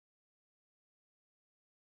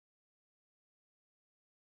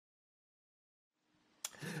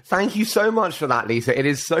Thank you so much for that, Lisa. It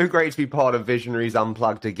is so great to be part of Visionaries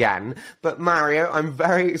Unplugged again. But Mario, I'm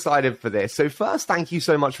very excited for this. So first, thank you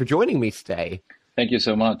so much for joining me today. Thank you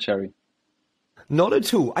so much, Harry. Not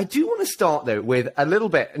at all. I do want to start, though, with a little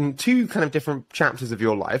bit in two kind of different chapters of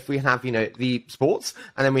your life. We have, the sports,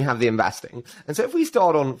 and then we have the investing. And so if we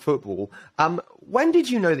start on football, when did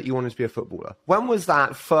you know that you wanted to be a footballer? When was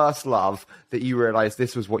that first love that you realized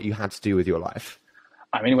this was what you had to do with your life?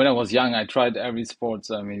 I mean, when I was young, I tried every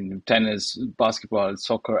sports. I mean, tennis, basketball,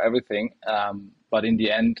 soccer, everything. But in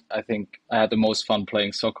the end, I think I had the most fun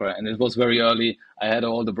playing soccer. And it was very early. I had an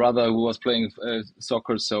older brother who was playing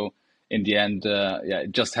soccer. So in the end,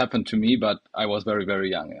 it just happened to me. But I was very, very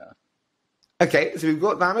young. Yeah. Okay, so we've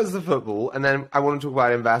got that as the football. And then I want to talk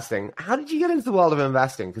about investing. How did you get into the world of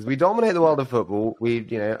investing? Because we dominate the world of football. We,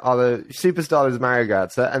 are the superstars Mario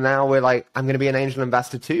Götze. And now we're like, I'm going to be an angel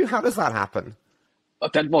investor too. How does that happen?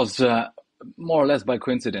 That was more or less by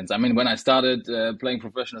coincidence. I mean, when I started playing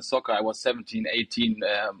professional soccer, I was 17, 18.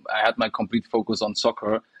 I had my complete focus on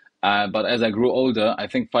soccer. But as I grew older, I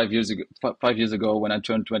think 5 years ago, when I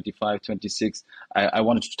turned 25, 26, I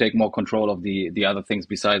wanted to take more control of the other things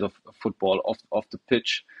besides of football, off the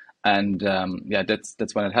pitch. And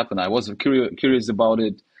that's when it happened. I was curious about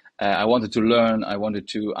it. I wanted to learn. I wanted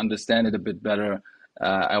to understand it a bit better.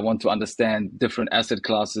 I want to understand different asset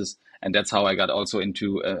classes. And that's how I got also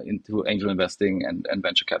into angel investing and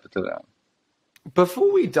venture capital.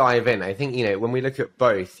 Before we dive in, I think, when we look at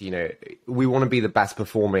both, we want to be the best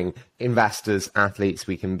performing investors, athletes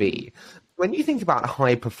we can be. When you think about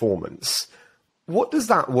high performance, what does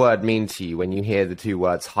that word mean to you when you hear the two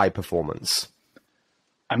words high performance?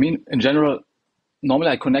 I mean, in general, normally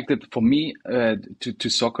I connect it for me to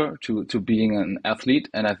soccer, to being an athlete.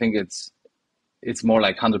 And I think it's more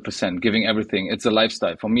like 100% giving everything. It's a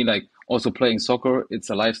lifestyle for me. Like also playing soccer, it's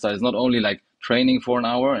a lifestyle. It's not only like training for an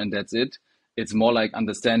hour and that's it. It's more like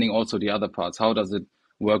understanding also the other parts. How does it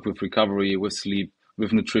work with recovery, with sleep,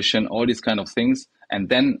 with nutrition, all these kind of things. And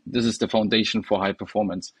then this is the foundation for high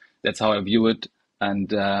performance. That's how I view it. And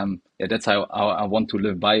that's how I want to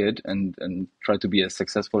live by it and try to be as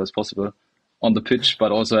successful as possible on the pitch,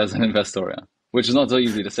 but also as an investor, which is not so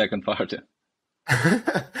easy, the second part.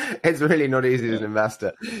 It's really not easy as an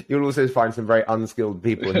investor. You'll also find some very unskilled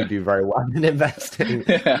people who do very well in investing.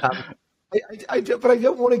 But I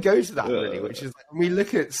don't want to go to that really, which is when we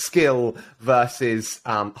look at skill versus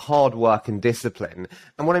hard work and discipline.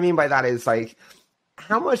 And what I mean by that is like,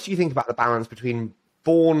 how much do you think about the balance between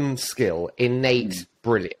born skill, innate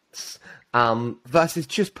brilliance, versus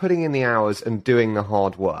just putting in the hours and doing the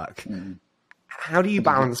hard work? How do you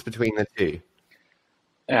balance between the two?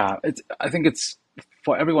 Yeah, I think it's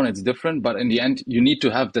for everyone it's different, but in the end you need to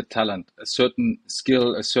have the talent, a certain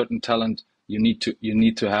skill, a certain talent you need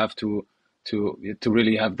to have to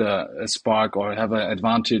really have the spark or have an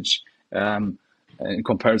advantage in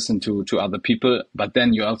comparison to other people. But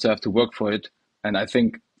then you also have to work for it. And I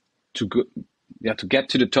think to get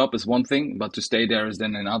to the top is one thing, but to stay there is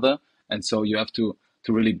then another. And so you have to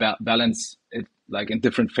really balance it like in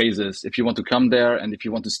different phases. If you want to come there and if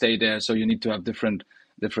you want to stay there, so you need to have different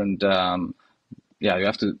you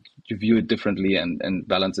have to view it differently and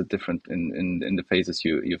balance it different in the phases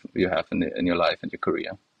you have in your life and your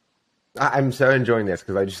career. I'm so enjoying this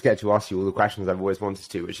because I just get to ask you all the questions I've always wanted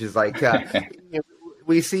to, which is like,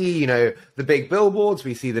 we see, the big billboards,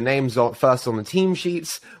 we see the names first on the team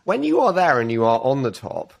sheets. When you are there and you are on the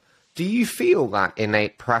top, do you feel that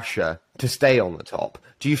innate pressure to stay on the top?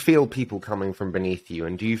 Do you feel people coming from beneath you,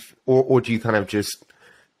 and do you kind of just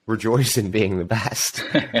rejoice in being the best?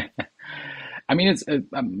 I mean,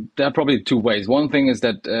 there are probably two ways. One thing is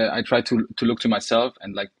that I try to look to myself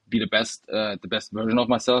and like be the best version of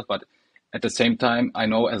myself. But at the same time, I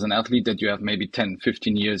know as an athlete that you have maybe 10,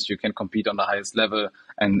 15 years, you can compete on the highest level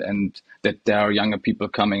and that there are younger people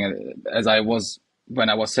coming. As I was when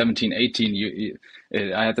I was 17, 18,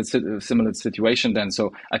 I had a similar situation then.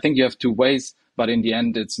 So I think you have two ways, but in the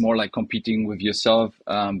end, it's more like competing with yourself,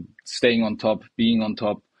 staying on top, being on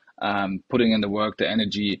top, putting in the work, the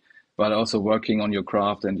energy, but also working on your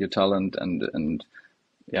craft and your talent. And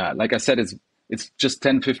yeah, like I said, it's just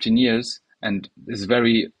 10, 15 years and it's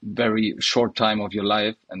very, very short time of your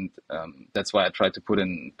life. And that's why I try to put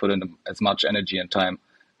in as much energy and time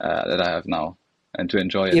that I have now and to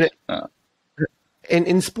enjoy it.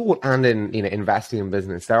 In sport and in investing in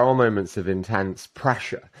business, there are moments of intense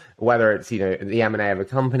pressure, whether it's the M&A of a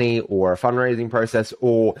company or a fundraising process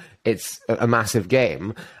or it's a massive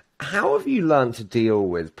game. How have you learned to deal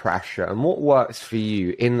with pressure, and what works for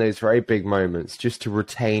you in those very big moments just to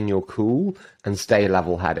retain your cool and stay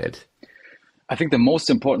level-headed? I think the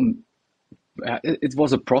most important It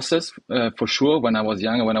was a process for sure when I was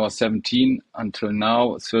younger, when I was 17 until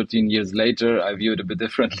now, 13 years later, I view it a bit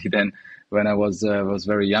differently than when I was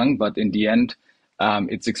very young. But in the end,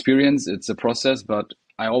 it's experience, it's a process, but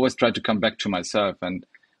I always try to come back to myself and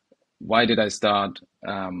why did I start?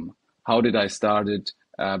 How did I start it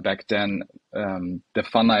back then? The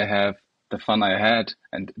fun I have, the fun I had,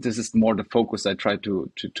 and this is more the focus I try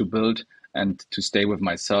to build and to stay with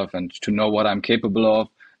myself and to know what I'm capable of.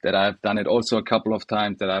 That I've done it also a couple of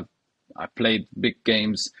times. That I played big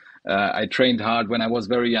games. I trained hard when I was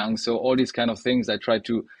very young. So all these kind of things I try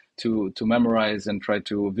to memorize and try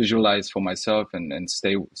to visualize for myself and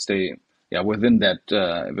stay yeah within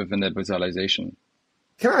that visualization.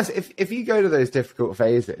 Can I ask, if you go to those difficult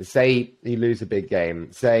phases, say you lose a big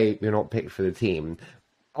game, say you're not picked for the team,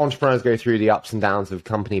 entrepreneurs go through the ups and downs of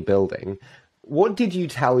company building. What did you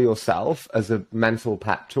tell yourself as a mental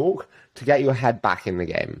pep talk to get your head back in the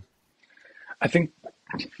game? I think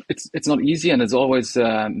it's not easy, and it's always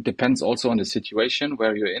depends also on the situation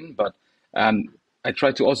where you're in. But I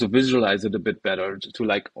try to also visualize it a bit better to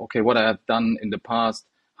like, okay, what I have done in the past,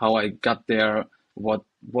 how I got there,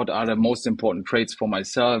 what are the most important traits for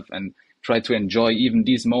myself, and try to enjoy even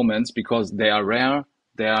these moments because they are rare.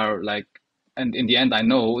 They are like, and in the end, I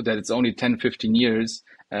know that it's only 10, 15 years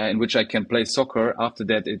in which I can play soccer. After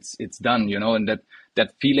that, it's done, you know, and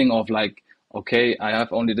that feeling of like, okay, I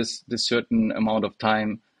have only this certain amount of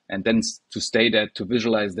time, and then to stay that, to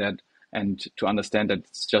visualize that, and to understand that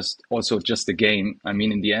it's just a game. I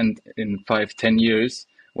mean, in the end, in 5, 10 years,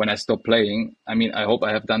 when I stop playing, I mean, I hope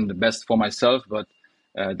I have done the best for myself, but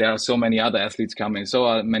there are so many other athletes coming, so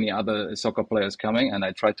are many other soccer players coming, and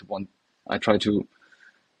I try to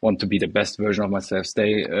want to be the best version of myself,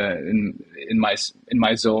 stay in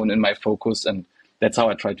my zone, in my focus, and that's how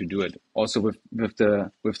I try to do it. Also with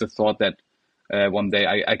the thought that one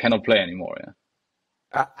day I cannot play anymore.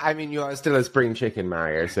 Yeah. I mean, you are still a spring chicken,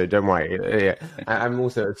 Mario, so don't worry. Yeah. I'm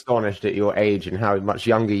also astonished at your age and how much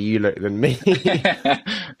younger you look than me.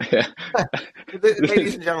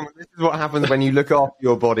 Ladies and gentlemen, this is what happens when you look after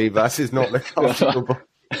your body versus not look after your body.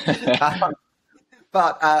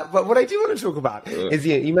 But what I do want to talk about is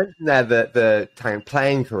you mentioned there the time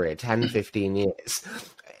playing career, 10, 15 years.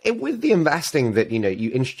 With the investing that you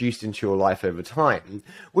introduced into your life over time,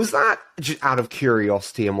 was that just out of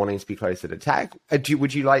curiosity and wanting to be closer to tech?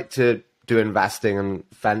 Would you like to do investing and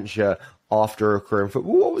venture after a career in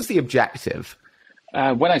football? What was the objective?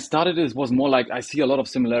 When I started, it was more like I see a lot of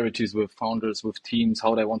similarities with founders, with teams,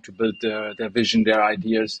 how they want to build their vision, their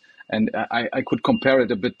ideas, and I could compare it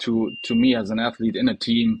a bit to me as an athlete in a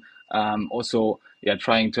team. Also, yeah,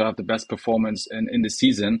 trying to have the best performance in the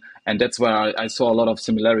season, and that's where I saw a lot of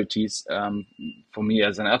similarities for me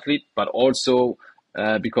as an athlete, but also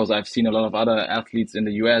because I've seen a lot of other athletes in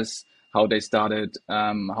the US, how they started,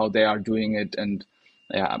 how they are doing it, and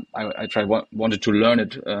yeah, I wanted to learn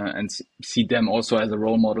it and see them also as a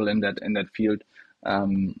role model in that field,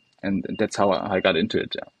 and that's how I got into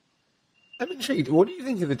it. Yeah. I'm intrigued. What do you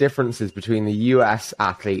think of the differences between the US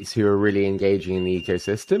athletes who are really engaging in the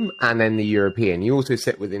ecosystem and then the European? You also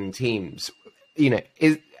sit within teams.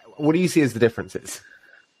 What do you see as the differences?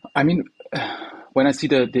 I mean, when I see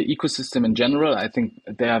the ecosystem in general, I think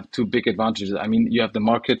they have two big advantages. I mean, you have the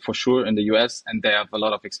market for sure in the US, and they have a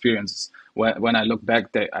lot of experiences. When I look back,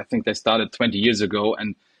 I think they started 20 years ago,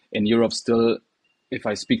 and in Europe still, if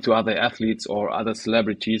I speak to other athletes or other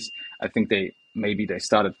celebrities, I think they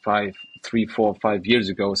started 3, 4, 5 years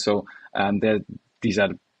ago. So these are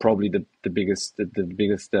probably the biggest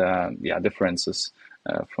differences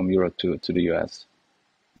from Europe to the US.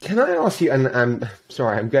 Can I ask you, and I'm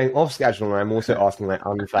sorry, I'm going off schedule and I'm also asking like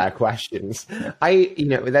unfair questions.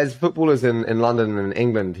 There's footballers in London and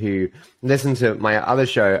England who listen to my other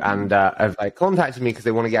show and have like contacted me because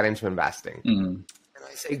they want to get into investing. Mm. And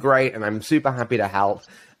I say, great, and I'm super happy to help.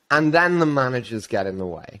 And then the managers get in the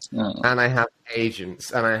way. Oh. And I have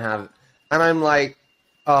agents and I'm like,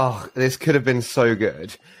 oh, this could have been so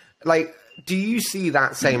good. Like, do you see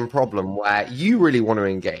that same problem where you really want to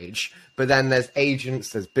engage, but then there's agents,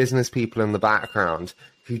 there's business people in the background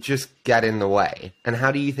who just get in the way? And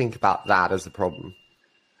how do you think about that as a problem?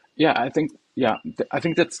 Yeah, I think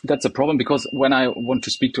that's a problem, because when I want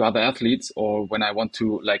to speak to other athletes or when I want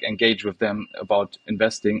to like engage with them about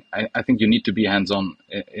investing, I think you need to be hands-on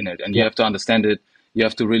in it, and you have to understand it. You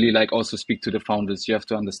have to really like also speak to the founders. You have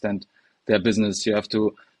to understand their business. You have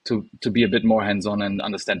to be a bit more hands-on and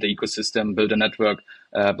understand the ecosystem, build a network,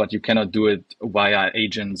 but you cannot do it via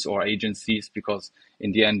agents or agencies, because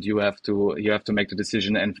in the end you have to make the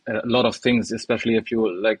decision. And a lot of things, especially if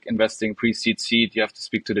you like investing pre-seed, seed, you have to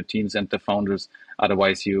speak to the teams and the founders.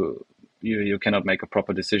 Otherwise you you cannot make a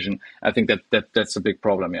proper decision. I think that's a big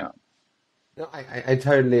problem. Yeah. No, I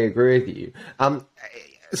totally agree with you.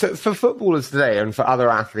 So for footballers today and for other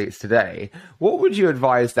athletes today, what would you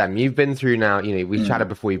advise them? You've been through now, we've chatted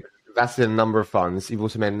before, you've invested in a number of funds, you've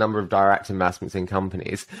also made a number of direct investments in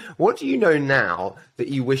companies. What do you know now that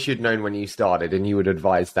you wish you'd known when you started and you would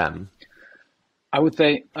advise them? I would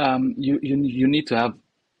say you need to have,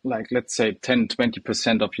 like, let's say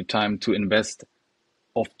 10-20% of your time to invest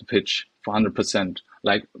off the pitch for 100%.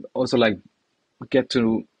 Like, also, like, get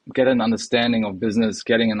an understanding of business,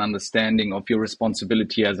 getting an understanding of your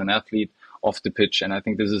responsibility as an athlete off the pitch. And I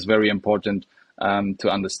think this is very important to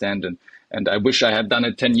understand. And I wish I had done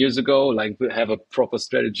it 10 years ago, like have a proper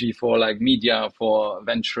strategy for like media, for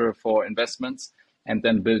venture, for investments, and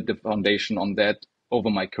then build the foundation on that over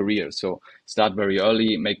my career. So start very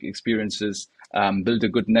early, make experiences, build a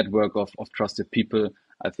good network of trusted people.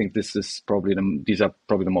 I think these are probably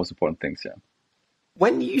the most important things. Yeah.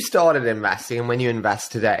 When you started investing and when you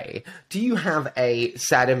invest today, do you have a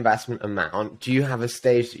set investment amount? Do you have a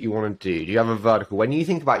stage that you want to do? Do you have a vertical? When you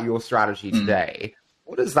think about your strategy today,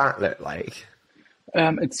 what does that look like?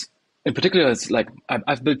 It's in particular, it's like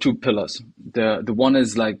I've built two pillars. The one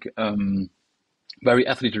is like very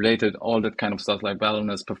athlete related, all that kind of stuff like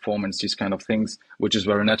wellness, performance, these kind of things, which is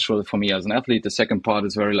very natural for me as an athlete. The second part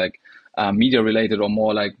is very like media related or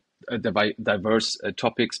more like diverse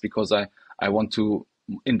topics, because I want to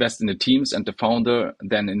invest in the teams and the founder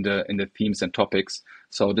than in the themes and topics.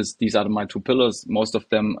 So these are my two pillars. Most of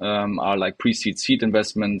them are like pre-seed seed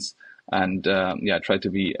investments, and try to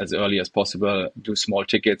be as early as possible, do small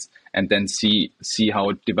tickets, and then see how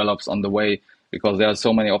it develops on the way, because there are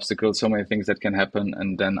so many obstacles, so many things that can happen,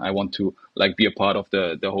 and then I want to like be a part of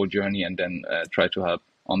the whole journey and then try to help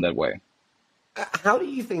on that way. How do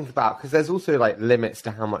you think about, because there's also like limits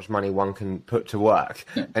to how much money one can put to work,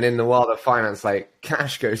 and in the world of finance, like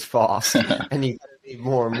cash goes fast and you need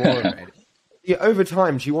more and more of it. Over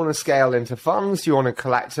time, do you want to scale into funds? Do you want to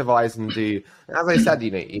collectivize and do, as I said,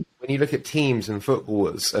 when you look at teams and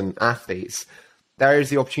footballers and athletes, there is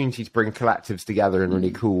the opportunity to bring collectives together in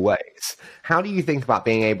really cool ways. How do you think about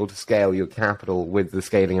being able to scale your capital with the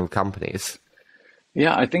scaling of companies?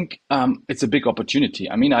 Yeah, I think it's a big opportunity.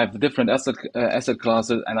 I mean, I have different asset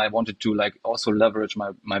classes, and I wanted to like also leverage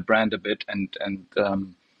my brand a bit, and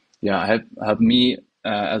help me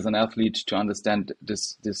as an athlete to understand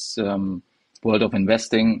this world of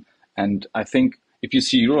investing. And I think if you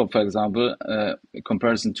see Europe, for example, in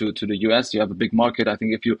comparison to the US, you have a big market. I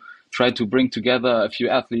think if you try to bring together a few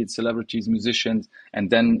athletes, celebrities, musicians, and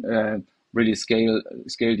then really scale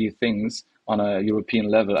these things on a European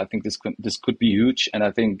level, I think this could be huge. And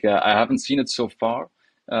I think I haven't seen it so far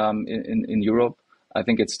in Europe. I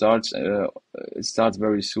think it starts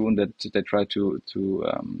very soon that they try to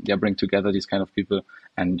bring together these kind of people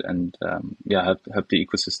and help the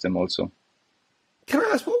ecosystem also. Can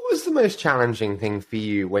I ask, what was the most challenging thing for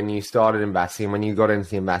you when you started investing, when you got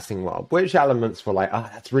into the investing world? Which elements were like, oh,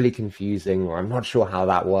 that's really confusing, or I'm not sure how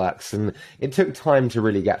that works, and it took time to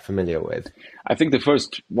really get familiar with? I think the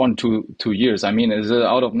first 2 years, I mean, is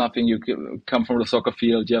out of nothing. You come from the soccer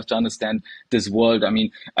field, you have to understand this world. I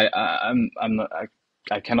mean,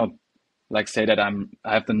 I cannot like say that I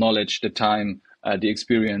have the knowledge, the time, the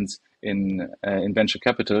experience in venture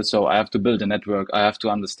capital. So I have to build a network. I have to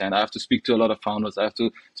understand. I have to speak to a lot of founders. I have to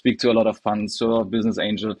speak to a lot of funds, to a lot of business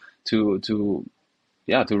angels to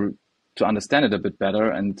understand it a bit better,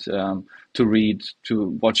 and to read, to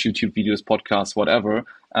watch YouTube videos, podcasts, whatever.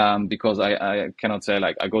 Because I cannot say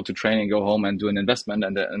like I go to training, go home and do an investment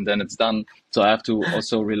and then it's done. So I have to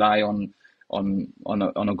also rely on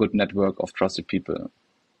a good network of trusted people.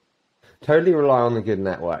 Totally rely on the good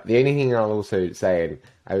network. The only thing I'll also say,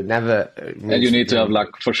 I would never. And you need to have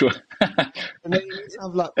luck for sure. And then you need to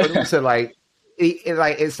have luck, but also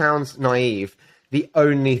it sounds naive. The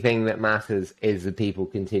only thing that matters is the people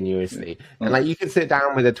continuously. And like you can sit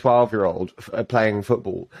down with a 12-year-old playing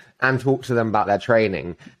football and talk to them about their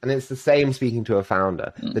training, and it's the same speaking to a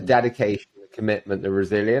founder. The dedication, the commitment, the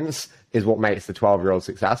resilience is what makes the 12-year-old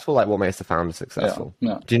successful, like what makes the founder successful.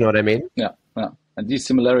 Yeah. Do you know what I mean? Yeah. And these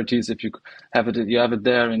similarities, if you have it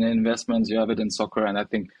there in investments, you have it in soccer, and I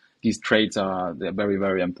think these traits they're very,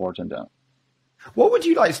 very important. What would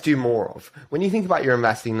you like to do more of when you think about your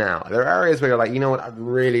investing now? There are areas where you're like, you know what, I'd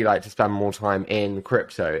really like to spend more time in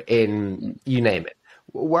crypto, in you name it.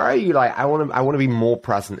 Where are you like, I want to be more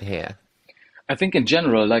present here? I think in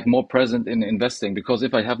general, like more present in investing, because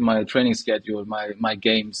if I have my training schedule, my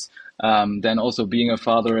games, Then also being a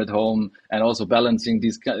father at home and also balancing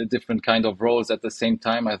these different kind of roles at the same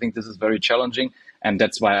time. I think this is very challenging, and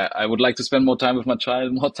that's why I would like to spend more time with my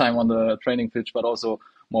child, more time on the training pitch, but also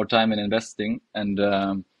more time in investing. And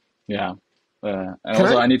yeah, and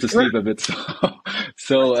also I need to sleep a bit.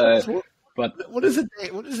 But what does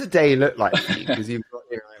a day look like for you? Because you've got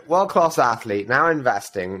world-class athlete, now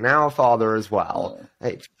investing, now a father as well.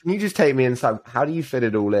 Hey, can you just take me inside? How do you fit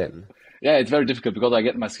it all in? Yeah, it's very difficult because I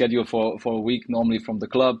get my schedule for a week normally from the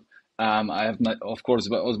club. I have of course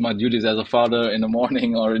my duties as a father in the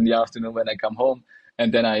morning or in the afternoon when I come home,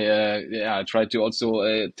 and then I try to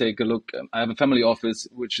also take a look. I have a family office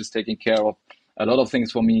which is taking care of a lot of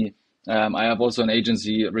things for me. I have also an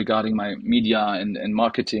agency regarding my media and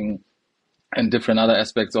marketing and different other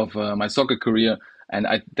aspects of my soccer career, and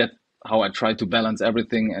that's how I try to balance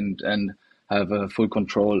everything and have full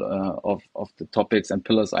control of the topics and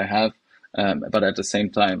pillars I have. But at the same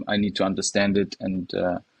time, I need to understand it and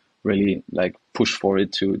really like push for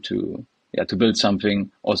it to build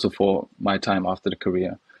something also for my time after the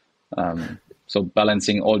career. So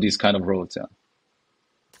balancing all these kind of roles, yeah.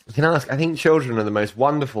 Can I ask, I think children are the most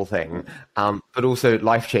wonderful thing, but also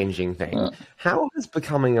life-changing thing. How has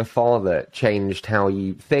becoming a father changed how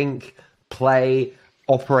you think, play,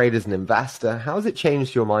 operate as an investor? How has it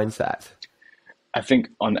changed your mindset? I think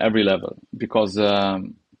on every level, because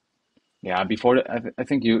before I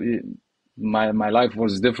think my life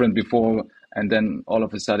was different before, and then all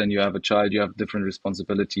of a sudden you have a child, you have different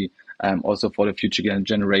responsibility, also for the future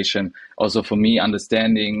generation. Also for me,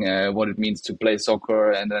 understanding what it means to play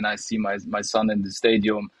soccer, and then I see my son in the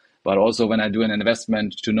stadium. But also when I do an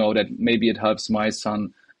investment, to know that maybe it helps my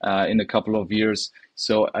son in a couple of years.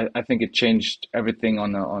 So I think it changed everything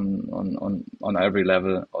on every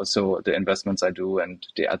level. Also the investments I do and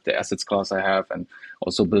the assets class I have, and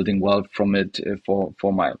also building wealth from it for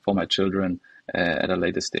my children at a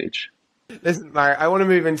later stage. Listen, Mario, I want to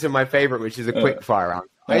move into my favorite, which is a quick fire round.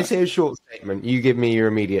 I say a short statement, you give me your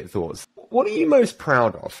immediate thoughts. What are you most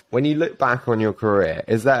proud of when you look back on your career?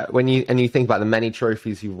 Is that when you think about the many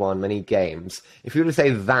trophies you've won, many games? If you were to say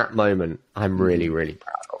that moment, I'm really, really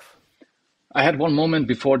proud of. I had one moment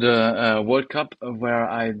before the World Cup where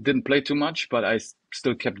I didn't play too much, but I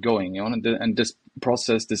still kept going, and this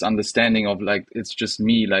process, this understanding of like, it's just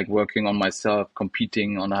me, like working on myself,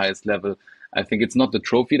 competing on the highest level. I think it's not the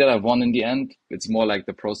trophy that I won in the end. It's more like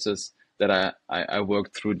the process that I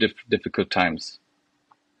worked through difficult times.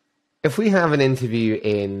 If we have an interview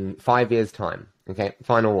in 5 years' time, okay,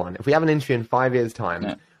 final one. If we have an interview in 5 years'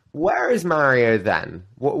 time, where is Mario then?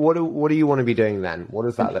 What do you want to be doing then? What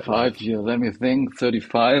does that look like? 5 years, let me think.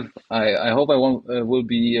 35. I hope I will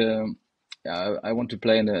be. I want to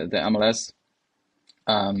play in the MLS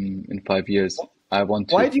in 5 years. I want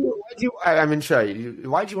to. Why do you? I'm intrigued.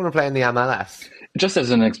 Why do you want to play in the MLS? Just as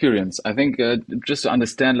an experience, I think, just to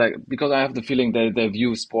understand, like, because I have the feeling that they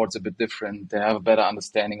view sports a bit different. They have a better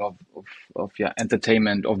understanding of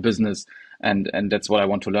entertainment, of business, and that's what I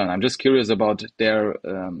want to learn. I'm just curious about their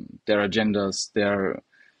agendas,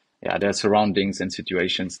 their surroundings and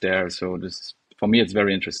situations there. So this, for me, it's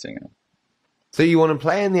very interesting. So you want to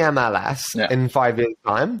play in the MLS in 5 years'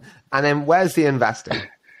 time, and then where's the investing?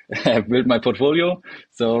 I've built my portfolio.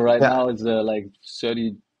 So right now it's like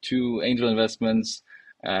 32 angel investments,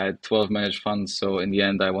 12 managed funds. So in the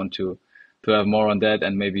end, I want to have more on that,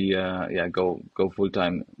 and maybe go full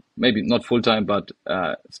time. Maybe not full time, but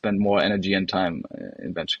spend more energy and time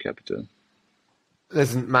in venture capital.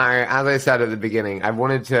 Listen, Mario, as I said at the beginning, I've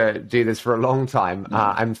wanted to do this for a long time.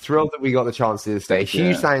 I'm thrilled that we got the chance to do this today.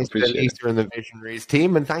 Huge thanks to Lisa and the Visionaries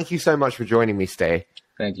team, and thank you so much for joining me, Stay.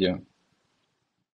 Thank you.